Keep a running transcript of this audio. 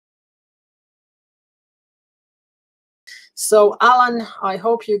So Allan, I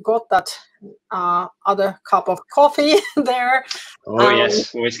hope you got that other cup of coffee there. Oh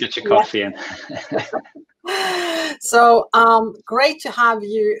yes, always get your coffee in. So great to have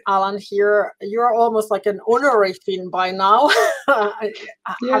you, Allan, here. You're almost like an honorary Finn by now,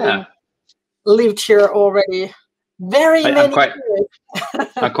 having lived here already many years.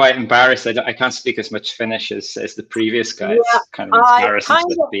 I'm quite embarrassed. I can't speak as much Finnish as the previous guy. Yeah, it's kind of embarrassing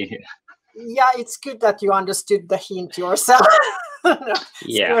to be here. Yeah, it's good that you understood the hint yourself.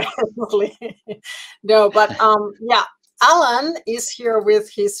 Yeah. No, but yeah, Allan is here with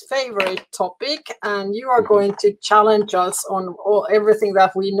his favorite topic, and you are going to challenge us on everything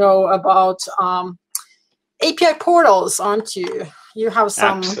that we know about API portals, aren't you? You have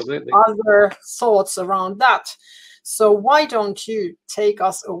some other thoughts around that. So why don't you take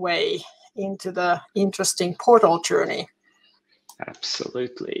us away into the interesting portal journey?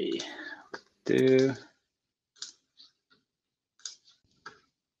 Absolutely.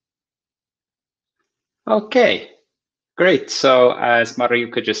 Okay, great. So as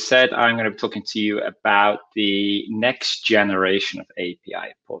Mariuka just said, I'm going to be talking to you about the next generation of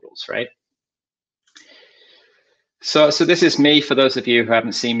API portals, right? So this is me, for those of you who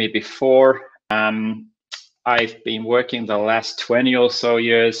haven't seen me before. I've been working the last 20 or so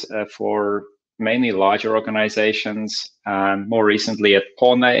years for mainly larger organizations, more recently at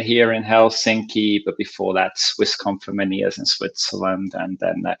Pone here in Helsinki, but before that, Swisscom for many years in Switzerland, and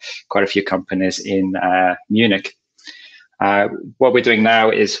then quite a few companies in Munich. What we're doing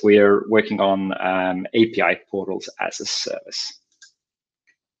now is we're working on API portals as a service.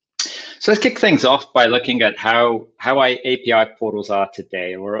 So let's kick things off by looking at how API portals are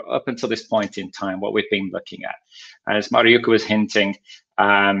today, or up until this point in time, what we've been looking at. As Mariuka was hinting,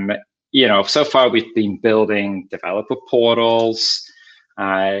 you know, so far we've been building developer portals,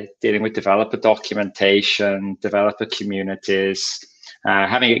 dealing with developer documentation, developer communities,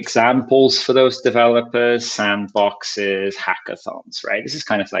 having examples for those developers, sandboxes, hackathons, right? This is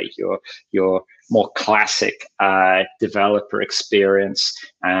kind of like your more classic developer experience,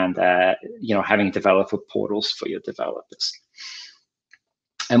 and you know, having developer portals for your developers.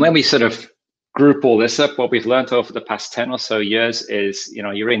 And when we sort of group all this up, what we've learned over the past 10 or so years is, you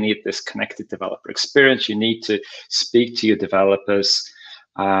know, you really need this connected developer experience. You need to speak to your developers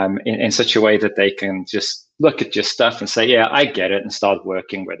in such a way that they can just look at your stuff and say, yeah, I get it, and start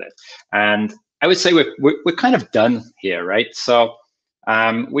working with it. And I would say we're kind of done here, right? So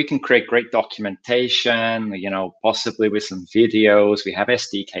we can create great documentation, you know, possibly with some videos. We have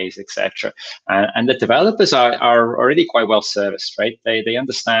SDKs, etc. And the developers are already quite well serviced, right? They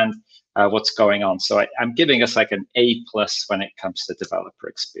understand what's going on. So I'm giving us like an A+ when it comes to developer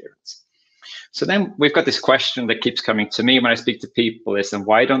experience. So then we've got this question that keeps coming to me when I speak to people is, then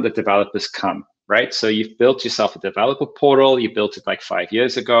why don't the developers come, right? So you've built yourself a developer portal. You built it like 5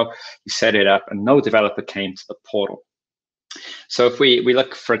 years ago. You set it up and no developer came to the portal. So if we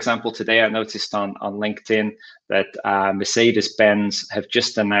look, for example, today I noticed on LinkedIn that Mercedes-Benz have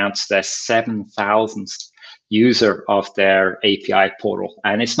just announced their 7,000th user of their API portal,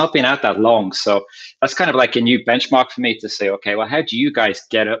 and it's not been out that long. So that's kind of like a new benchmark for me to say, okay, well, how do you guys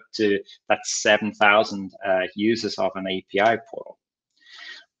get up to that 7,000 users of an API portal?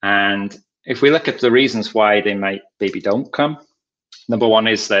 And if we look at the reasons why they maybe don't come, number one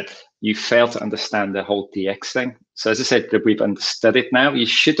is that you fail to understand the whole DX thing. So as I said, that we've understood it now, you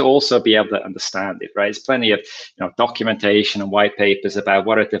should also be able to understand it, right? There's plenty of, you know, documentation and white papers about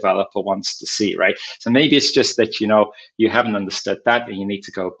what a developer wants to see, right? So maybe it's just that, you know, you haven't understood that and you need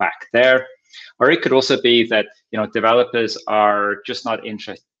to go back there. Or it could also be that, you know, developers are just not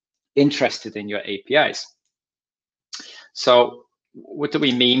interested in your APIs. So what do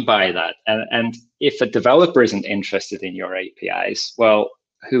we mean by that? And if a developer isn't interested in your APIs, well,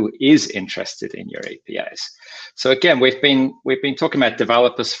 who is interested in your APIs? So again, we've been talking about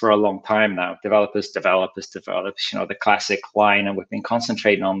developers for a long time now. Developers, you know, the classic line, and we've been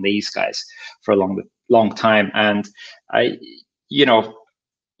concentrating on these guys for a long time. And you know,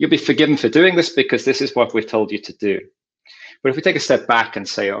 you'll be forgiven for doing this because this is what we've told you to do. But if we take a step back and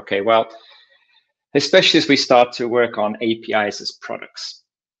say, okay, well, especially as we start to work on APIs as products,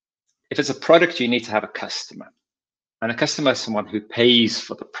 if it's a product, you need to have a customer. And a customer is someone who pays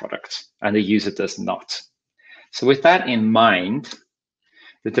for the product and the user does not. So with that in mind,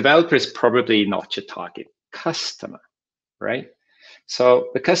 the developer is probably not your target customer, right? So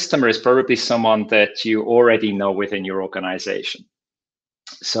the customer is probably someone that you already know within your organization.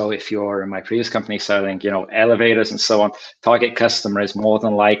 So if you're in my previous company selling, elevators and so on, target customer is more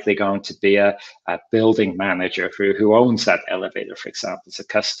than likely going to be a building manager who owns that elevator, for example, as a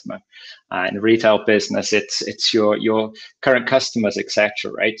customer. In the retail business, it's your current customers,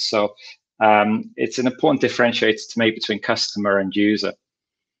 etc. Right? So it's an important differentiator to make between customer and user.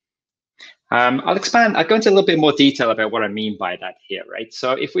 I'll go into a little bit more detail about what I mean by that here, right?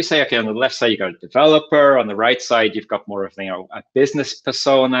 So if we say, okay, on the left side, you've got a developer, on the right side, you've got more of, a business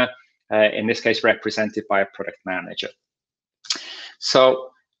persona, in this case, represented by a product manager.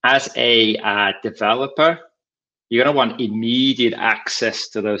 So as a developer, you're going to want immediate access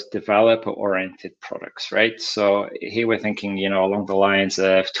to those developer-oriented products, right? So here we're thinking, along the lines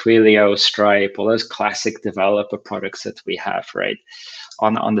of Twilio, Stripe, all those classic developer products that we have, right?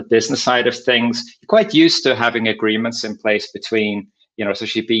 On the business side of things, you're quite used to having agreements in place between,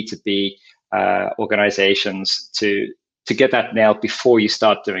 especially B2B organizations to get that nailed before you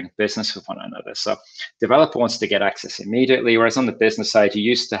start doing business with one another. So developer wants to get access immediately, whereas on the business side, you're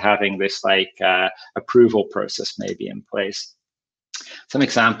used to having this approval process maybe in place. Some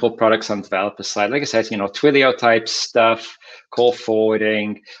example products on the developer side, like I said, Twilio type stuff, call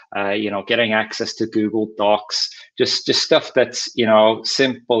forwarding, getting access to Google Docs, just stuff that's,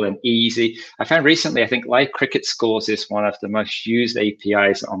 simple and easy. I found recently, I think Live Cricket Scores is one of the most used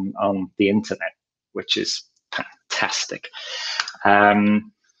APIs on the internet, which is fantastic.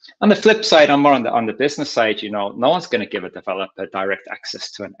 On the flip side, I'm more on the business side, no one's going to give a developer direct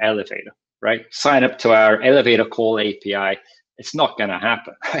access to an elevator, right? Sign up to our elevator call API. It's not going to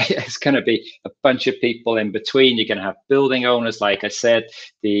happen, right? It's going to be a bunch of people in between. You're going to have building owners, like I said,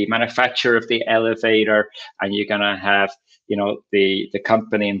 the manufacturer of the elevator, and you're going to have, the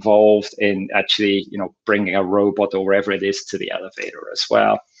company involved in actually, bringing a robot or wherever it is to the elevator as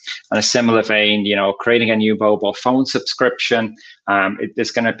well. On a similar vein, creating a new mobile phone subscription,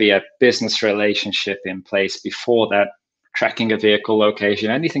 there's going to be a business relationship in place before that. Tracking a vehicle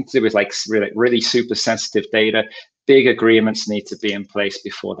location, anything to do with really super sensitive data, big agreements need to be in place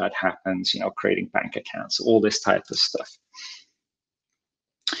before that happens, creating bank accounts, all this type of stuff.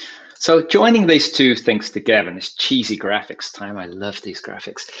 So joining these two things together, and this cheesy graphics time, I love these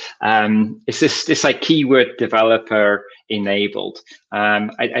graphics, it's this keyword developer enabled.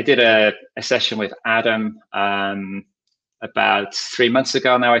 I did a session with Adam about 3 months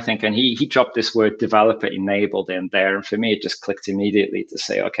ago now, I think, and he dropped this word developer enabled in there. And for me, it just clicked immediately to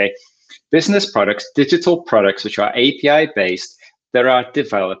say, okay, business products, digital products, which are API based, that are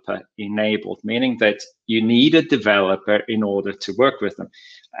developer enabled, meaning that you need a developer in order to work with them.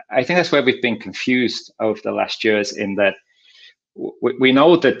 I think that's where we've been confused over the last years, in that we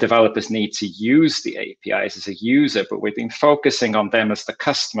know that developers need to use the APIs as a user, but we've been focusing on them as the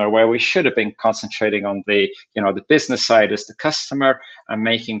customer, where we should have been concentrating on the business side as the customer and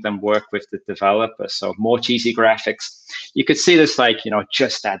making them work with the developer. So more cheesy graphics. You could see this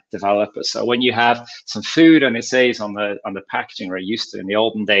just add developer. So when you have some food and it says on the packaging, we're used to in the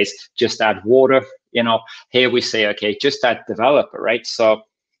olden days, just add water, here we say, okay, just add developer, right? So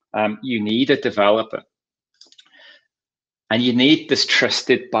you need a developer. And you need this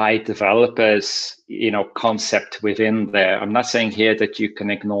trusted by developers, concept within there. I'm not saying here that you can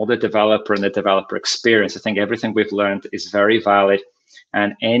ignore the developer and the developer experience. I think everything we've learned is very valid.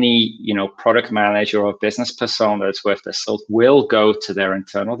 And any, product manager or business persona that's worth their salt will go to their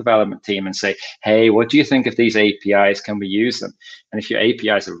internal development team and say, hey, what do you think of these APIs? Can we use them? And if your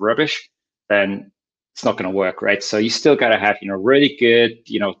APIs are rubbish, then it's not going to work, right? So you still got to have, really good,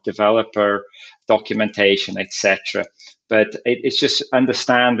 developer documentation, etc. But it's just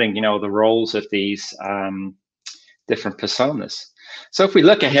understanding, the roles of these different personas. So if we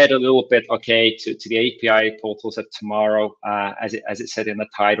look ahead a little bit, okay, to the API portals of tomorrow, as it said in the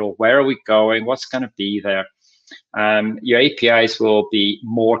title, where are we going? What's going to be there? Your APIs will be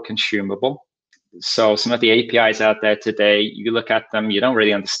more consumable. So some of the APIs out there today, you look at them, you don't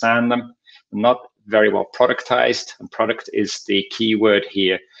really understand them, not very well productized, and product is the key word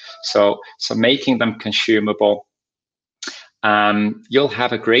here. So making them consumable. You'll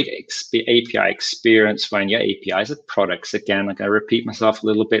have a great API experience when your APIs are products. Again, I'm going to repeat myself a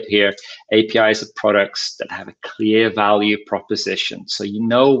little bit here. APIs are products that have a clear value proposition. So you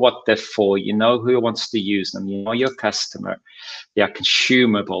know what they're for, you know who wants to use them, you know your customer. They are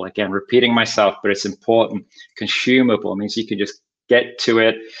consumable. Again, repeating myself, but it's important. Consumable means you can just get to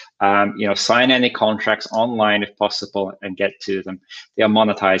it, sign any contracts online if possible and get to them. They are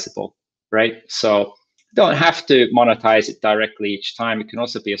monetizable, right? So Don't have to monetize it directly each time. It can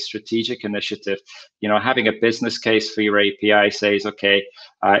also be a strategic initiative. You know, having a business case for your API says, okay,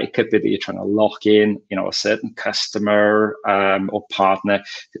 it could be that you're trying to lock in, you know, a certain customer or partner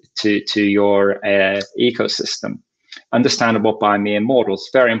to your ecosystem. Understandable by mere mortals.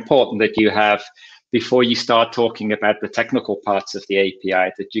 Very important that you have, before you start talking about the technical parts of the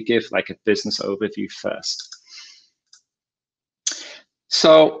API, that you give like a business overview first.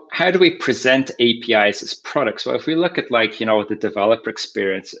 So how do we present APIs as products? Well, if we look at, like, you know, the developer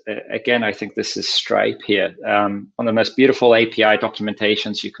experience, again, I think this is Stripe here. One of the most beautiful API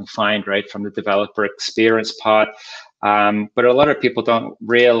documentations you can find, right, from the developer experience part. But a lot of people don't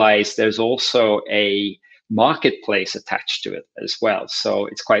realize there's also a marketplace attached to it as well. So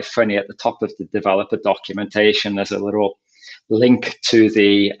it's quite funny, at the top of the developer documentation, there's a little link to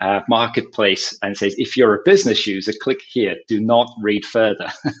the marketplace, and says, if you're a business user, click here, do not read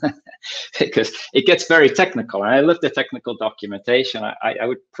further. Because it gets very technical. And I love the technical documentation. I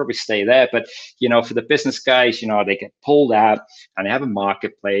would probably stay there, but, you know, for the business guys, you know, they get pulled out and they have a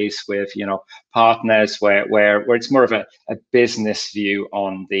marketplace with, you know, partners where it's more of a business view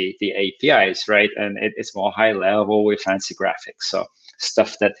on the APIs, right? And it's more high level with fancy graphics. So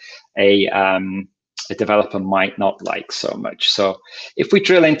stuff that a developer might not like so much. So if we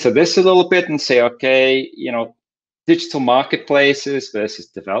drill into this a little bit and say, okay, you know, digital marketplaces versus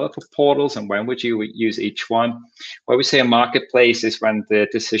developer portals, and when would you use each one? Well, we say a marketplace is when the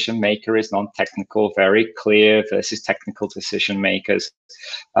decision maker is non-technical, very clear, versus technical decision makers.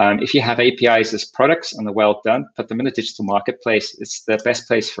 If you have APIs as products and they're well done, put them in a digital marketplace. It's the best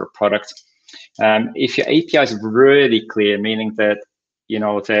place for a product. If your APIs are really clear, meaning that, you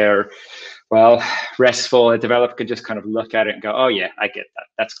know, they're, well, RESTful, a developer could just kind of look at it and go, oh yeah, I get that,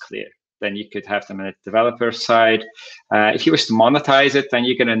 that's clear. Then you could have them in a developer side. If you wish to monetize it, then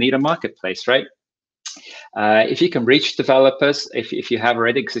you're going to need a marketplace, right? If you can reach developers, if you have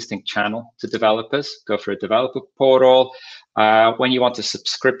already existing channel to developers, go for a developer portal. When you want a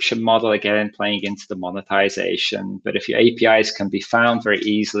subscription model, again, playing into the monetization. But if your APIs can be found very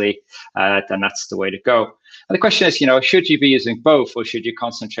easily, then that's the way to go. And the question is, you know, should you be using both, or should you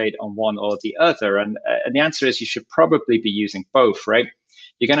concentrate on one or the other? And the answer is you should probably be using both, right?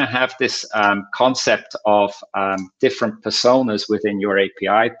 You're going to have this concept of different personas within your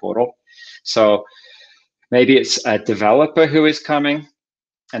API portal. So maybe it's a developer who is coming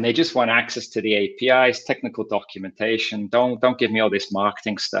and they just want access to the APIs, technical documentation. Don't give me all this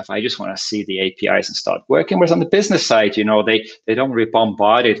marketing stuff. I just want to see the APIs and start working. Whereas on the business side, you know, they don't want to be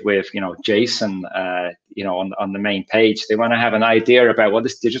bombarded with, you know, JSON, you know, on the main page. They want to have an idea about what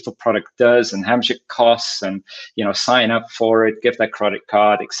this digital product does and how much it costs, and, you know, sign up for it, give their credit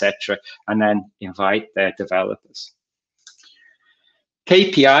card, etc., and then invite their developers.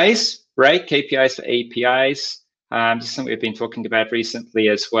 KPIs, right? KPIs for APIs. This is something we've been talking about recently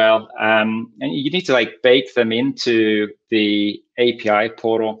as well. And you need to like bake them into the API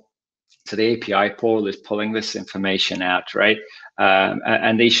portal. So the API portal is pulling this information out, right?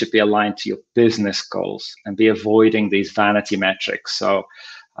 And these should be aligned to your business goals and be avoiding these vanity metrics. So,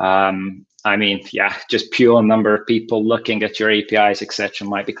 I mean, yeah, just pure number of people looking at your APIs, etc.,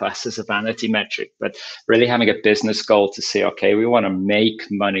 might be classed as a vanity metric, but really having a business goal to say, okay, we want to make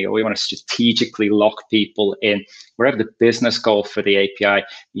money, or we want to strategically lock people in. Wherever the business goal for the API,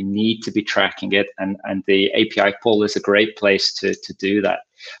 you need to be tracking it, and the API pool is a great place to do that.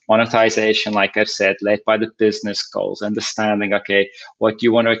 Monetization, like I've said, led by the business goals, understanding, okay, what do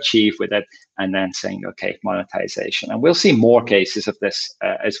you want to achieve with it, and then saying, okay, monetization. And we'll see more cases of this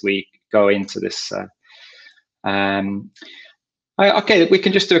as we go into this. Okay, we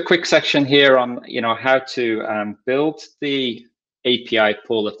can just do a quick section here on, you know, how to build the API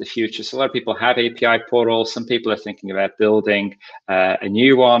pool of the future. So a lot of people have API portals. Some people are thinking about building a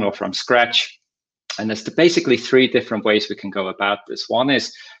new one or from scratch. And there's basically three different ways we can go about this. One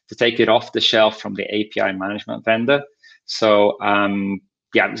is to take it off the shelf from the API management vendor. So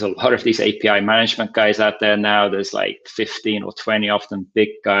yeah, there's a lot of these API management guys out there now. There's like 15 or 20 of them, big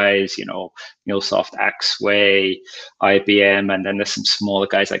guys, you know, MuleSoft, Axway, IBM, and then there's some smaller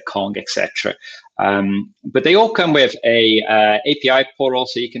guys like Kong, etc. But they all come with a API portal,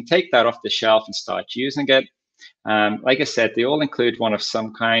 so you can take that off the shelf and start using it. Like I said, they all include one of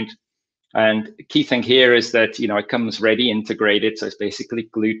some kind. And the key thing here is that, you know, it comes ready integrated, so it's basically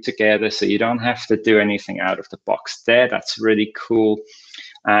glued together, so you don't have to do anything out of the box there. That's really cool.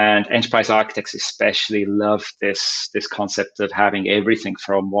 And enterprise architects especially love this concept of having everything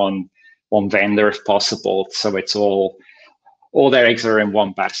from one vendor if possible, so it's all their eggs are in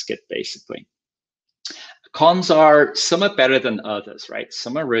one basket, basically. Cons are, some are better than others, right?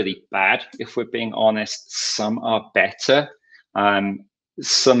 Some are really bad, if we're being honest. Some are better.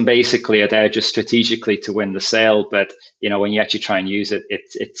 Some basically are there just strategically to win the sale, but when you actually try and use it,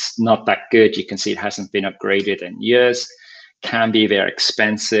 it's not that good. You can see it hasn't been upgraded in years. Can be very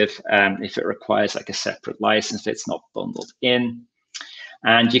expensive if it requires like a separate license, if it's not bundled in.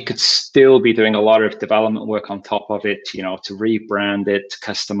 And you could still be doing a lot of development work on top of it, to rebrand it, to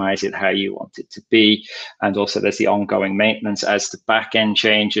customize it how you want it to be. And also there's the ongoing maintenance as the back end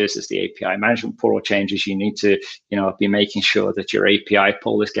changes, as the API management portal changes. You need to, be making sure that your API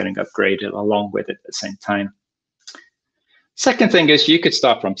pool is getting upgraded along with it at the same time. Second thing is you could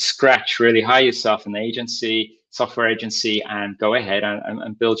start from scratch, really hire yourself an agency, software agency, and go ahead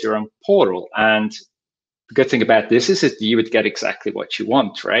and build your own portal. And the good thing about this is that you would get exactly what you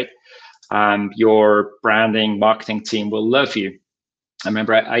want, right? Your branding marketing team will love you. I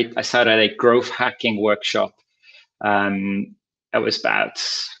remember I sat at a growth hacking workshop. It was about,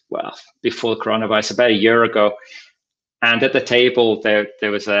 before coronavirus, about a year ago. And at the table, there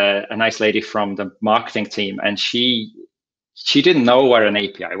was a nice lady from the marketing team, and she didn't know what an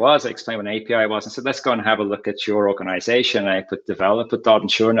API was. I explained what an API was and said, let's go and have a look at your organization. And I put developer dot,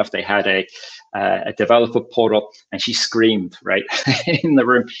 and sure enough, they had a developer portal, and she screamed right in the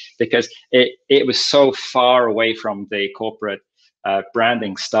room because it was so far away from the corporate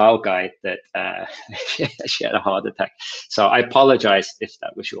branding style guide that she had a heart attack. So I apologize if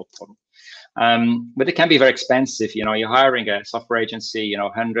that was your portal. But it can be very expensive. You're hiring a software agency,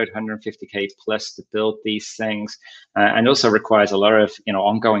 100, 150K plus to build these things, and also requires a lot of,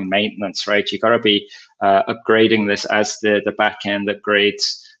 ongoing maintenance, right? You got to be upgrading this as the back end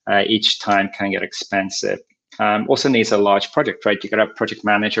upgrades each time can get expensive. Also needs a large project, right? You got to have a project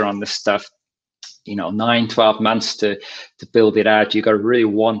manager on this stuff, 9, 12 months to build it out. You got to really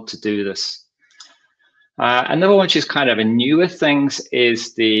want to do this. Another one, which is kind of a newer things,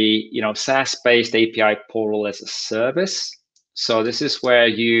 is the SaaS-based API portal as a service. So this is where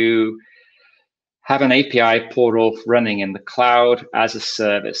you have an API portal running in the cloud as a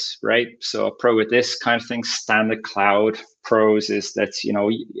service, right? So a pro with this kind of thing, standard cloud pros, is that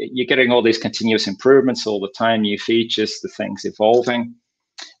you're getting all these continuous improvements all the time, new features, the things evolving.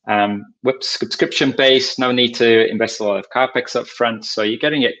 Subscription based, no need to invest a lot of capex up front, so you're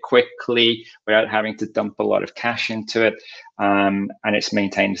getting it quickly without having to dump a lot of cash into it, and it's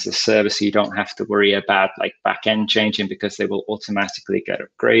maintained as a service, so you don't have to worry about like back end changing because they will automatically get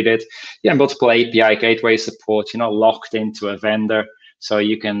upgraded. Multiple API gateway support. You're not locked into a vendor, so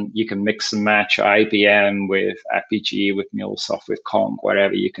you can mix and match IBM with Apigee, with MuleSoft, with Kong,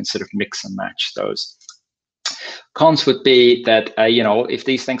 wherever. You can sort of mix and match those. Cons would be that, if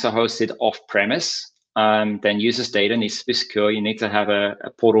these things are hosted off-premise, then users' data needs to be secure. You need to have a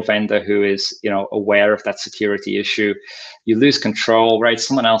portal vendor who is, aware of that security issue. You lose control, right?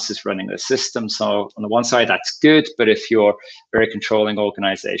 Someone else is running the system. So on the one side, that's good. But if you're a very controlling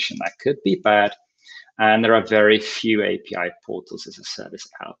organization, that could be bad. And there are very few API portals as a service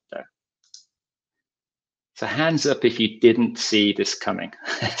out there. So hands up if you didn't see this coming.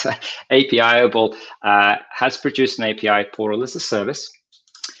 APIable has produced an API portal as a service,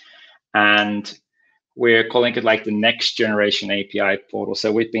 and we're calling it like the next generation API portal.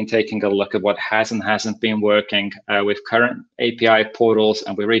 So we've been taking a look at what has and hasn't been working with current API portals,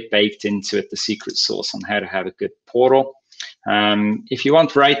 and we really baked into it the secret sauce on how to have a good portal. If you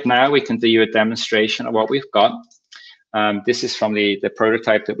want right now, we can do you a demonstration of what we've got. This is from the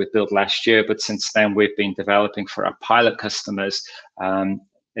prototype that we built last year, but since then we've been developing for our pilot customers a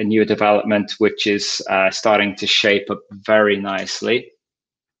new development, which is starting to shape up very nicely.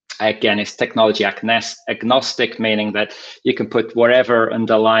 Again, it's technology agnostic, meaning that you can put whatever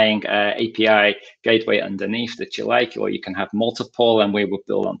underlying API gateway underneath that you like, or you can have multiple, and we will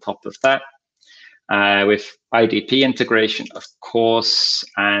build on top of that. With IDP integration, of course,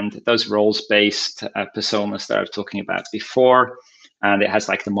 and those roles-based personas that I was talking about before. And it has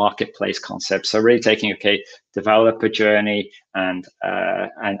like the marketplace concept. So really taking, developer journey and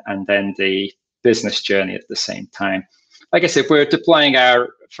then the business journey at the same time. Like I said, we're deploying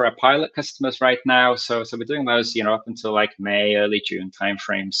for our pilot customers right now. So we're doing those, up until like May, early June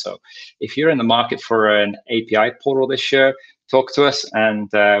timeframe. So if you're in the market for an API portal this year, talk to us, and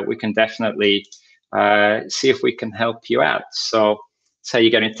we can definitely see if we can help you out. So that's how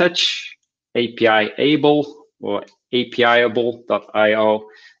you get in touch, APIable or apiable.io.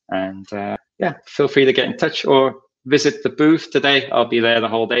 And feel free to get in touch or visit the booth today. I'll be there the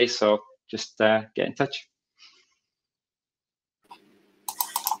whole day, so just get in touch.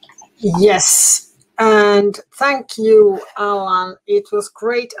 Yes. And thank you, Allan. It was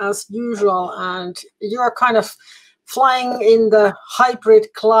great as usual. And you're kind of flying in the hybrid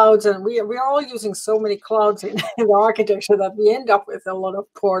clouds, and we are all using so many clouds in the architecture that we end up with a lot of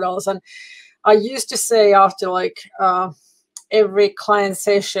portals. And I used to say after like every client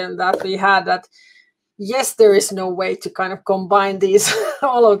session that we had that yes, there is no way to kind of combine these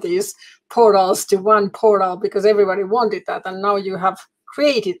all of these portals to one portal, because everybody wanted that, and now you have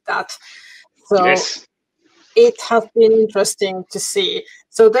created that. So yes. It has been interesting to see.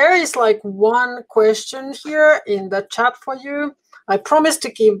 So there is like one question here in the chat for you. I promised to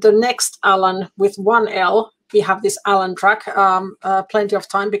give the next Allan with one L. We have this Allan track, plenty of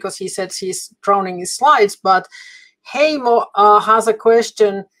time, because he said he's drowning his slides. But Heimo has a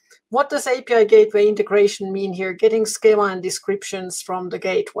question. What does API gateway integration mean here? Getting schema and descriptions from the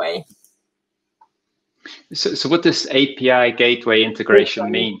gateway. So what does API gateway integration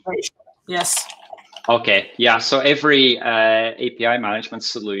mean? Yes. Okay, yeah, so every API management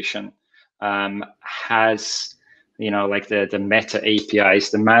solution has, like the meta APIs,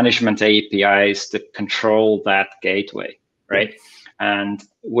 the management APIs that control that gateway, right? And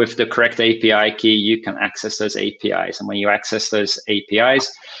with the correct API key, you can access those APIs. And when you access those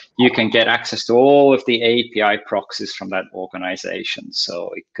APIs, you can get access to all of the API proxies from that organization.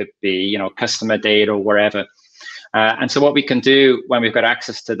 So it could be, customer data or wherever. And so what we can do when we've got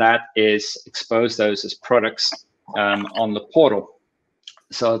access to that is expose those as products on the portal.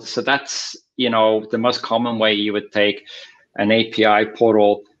 So that's, the most common way you would take an API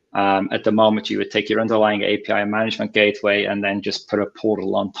portal. At the moment, you would take your underlying API management gateway and then just put a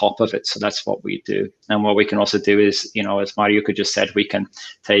portal on top of it. So that's what we do. And what we can also do is, as Marjukka just said, we can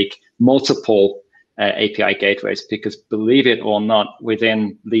take multiple API gateways, because believe it or not,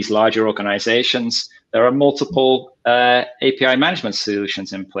 within these larger organizations, there are multiple API management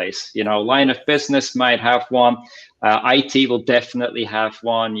solutions in place. Line of business might have one. IT will definitely have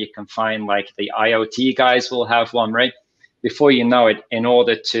one. You can find like the IoT guys will have one, right? Before you know it, in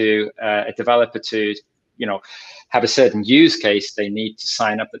order to a developer to, have a certain use case, they need to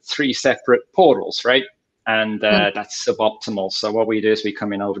sign up at 3 separate portals, right? And that's suboptimal. So what we do is we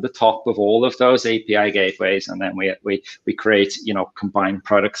come in over the top of all of those API gateways, and then we create, combined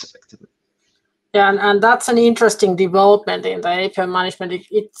products effectively. Yeah, and that's an interesting development in the API management.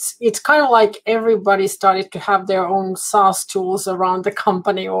 It's kind of like everybody started to have their own SaaS tools around the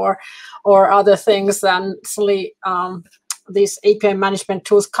company or other things, and suddenly these API management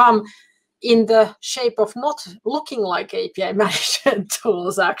tools come in the shape of not looking like API management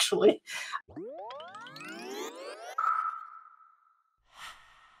tools, actually.